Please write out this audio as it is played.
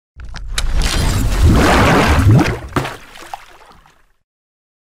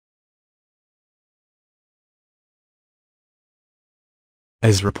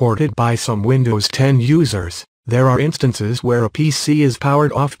As reported by some Windows 10 users, there are instances where a PC is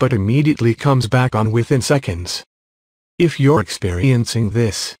powered off but immediately comes back on within seconds. If you're experiencing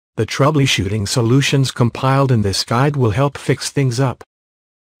this, the troubleshooting solutions compiled in this guide will help fix things up.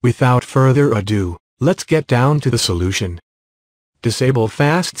 Without further ado, let's get down to the solution. Disable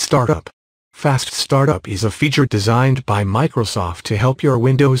Fast Startup. Fast Startup is a feature designed by Microsoft to help your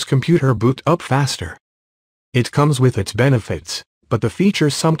Windows computer boot up faster. It comes with its benefits, but the feature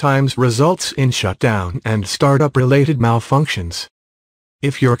sometimes results in shutdown and startup-related malfunctions.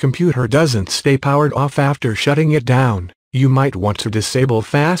 If your computer doesn't stay powered off after shutting it down, you might want to disable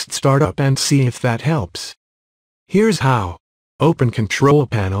Fast Startup and see if that helps. Here's how. Open Control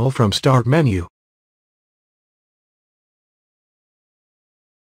Panel from Start menu.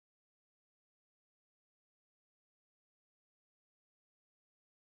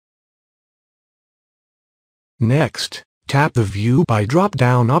 Next, tap the View by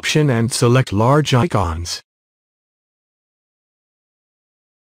drop-down option and select Large Icons.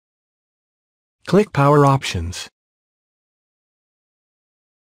 Click Power Options.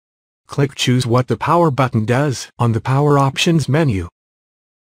 Click Choose what the power button does on the Power Options menu.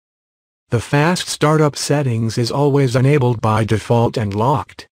 The Fast Startup settings is always enabled by default and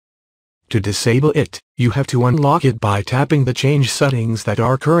locked. To disable it, you have to unlock it by tapping the Change Settings that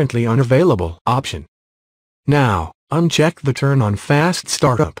are currently unavailable option. Now, uncheck the Turn on Fast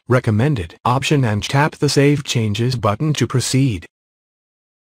Startup recommended option and tap the Save Changes button to proceed.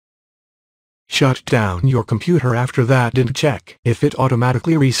 Shut down your computer after that and check if it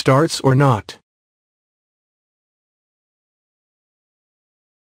automatically restarts or not.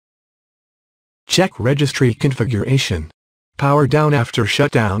 Check Registry Configuration.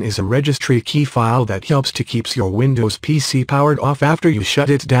 PowerdownAfterShutdown is a registry key file that helps to keep your Windows PC powered off after you shut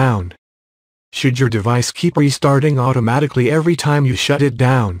it down. Should your device keep restarting automatically every time you shut it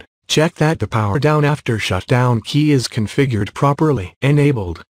down, check that the PowerdownAfterShutdown key is configured properly.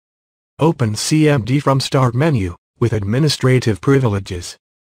 Enabled. Open CMD from Start menu, with Administrative Privileges.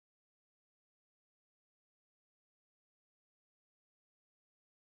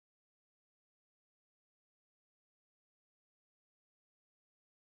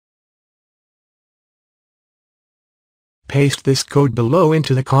 Paste this code below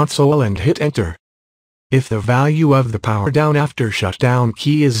into the console and hit Enter. If the value of the PowerdownAfterShutdown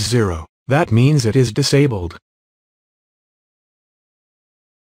key is 0, that means it is disabled.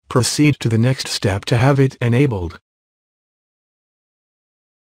 Proceed to the next step to have it enabled.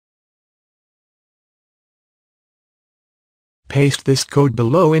 Paste this code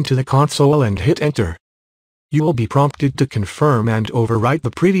below into the console and hit Enter. You will be prompted to confirm and overwrite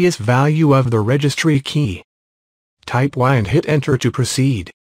the previous value of the registry key. Type Y and hit Enter to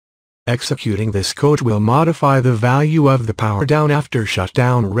proceed. Executing this code will modify the value of the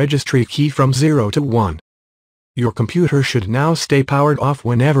PowerdownAfterShutdown registry key from 0 to 1. Your computer should now stay powered off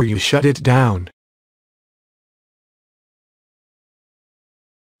whenever you shut it down.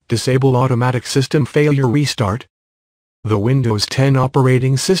 Disable Automatic System Failure Restart. The Windows 10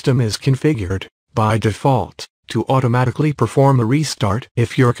 operating system is configured, by default, to automatically perform a restart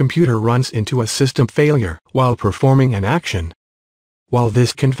if your computer runs into a system failure while performing an action. While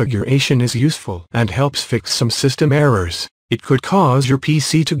this configuration is useful and helps fix some system errors, it could cause your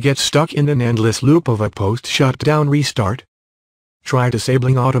PC to get stuck in an endless loop of a post-shutdown restart. Try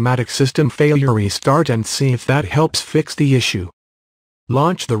disabling Automatic System Failure Restart and see if that helps fix the issue.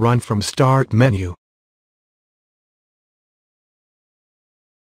 Launch the Run from Start menu.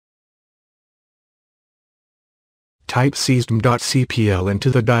 Type sysdm.cpl into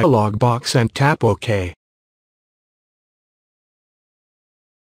the dialog box and tap OK.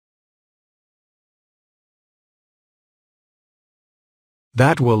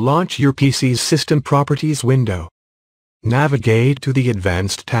 That will launch your PC's System Properties window. Navigate to the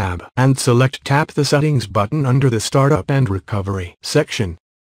Advanced tab and tap the Settings button under the Startup and Recovery section.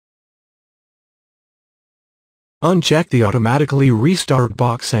 Uncheck the Automatically Restart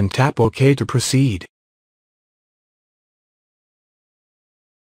box and tap OK to proceed.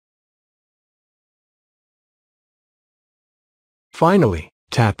 Finally,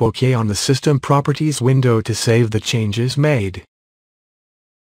 tap OK on the System Properties window to save the changes made.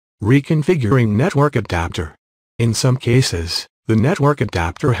 Reconfiguring Network Adapter. In some cases, the network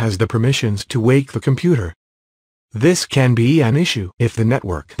adapter has the permissions to wake the computer. This can be an issue if the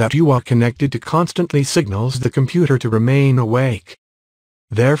network that you are connected to constantly signals the computer to remain awake.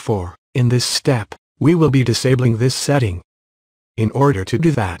 Therefore, in this step, we will be disabling this setting. In order to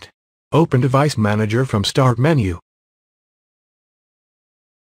do that, open Device Manager from Start menu.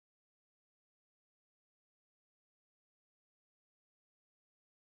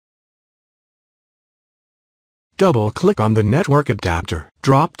 Double-click on the Network Adapter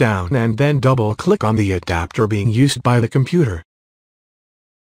drop-down and then double-click on the adapter being used by the computer.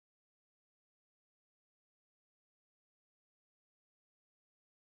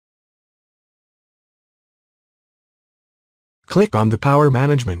 Click on the Power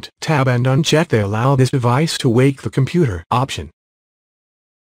Management tab and uncheck the Allow this device to wake the computer option.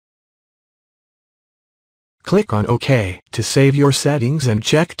 Click on OK to save your settings and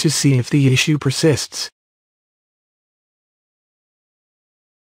check to see if the issue persists.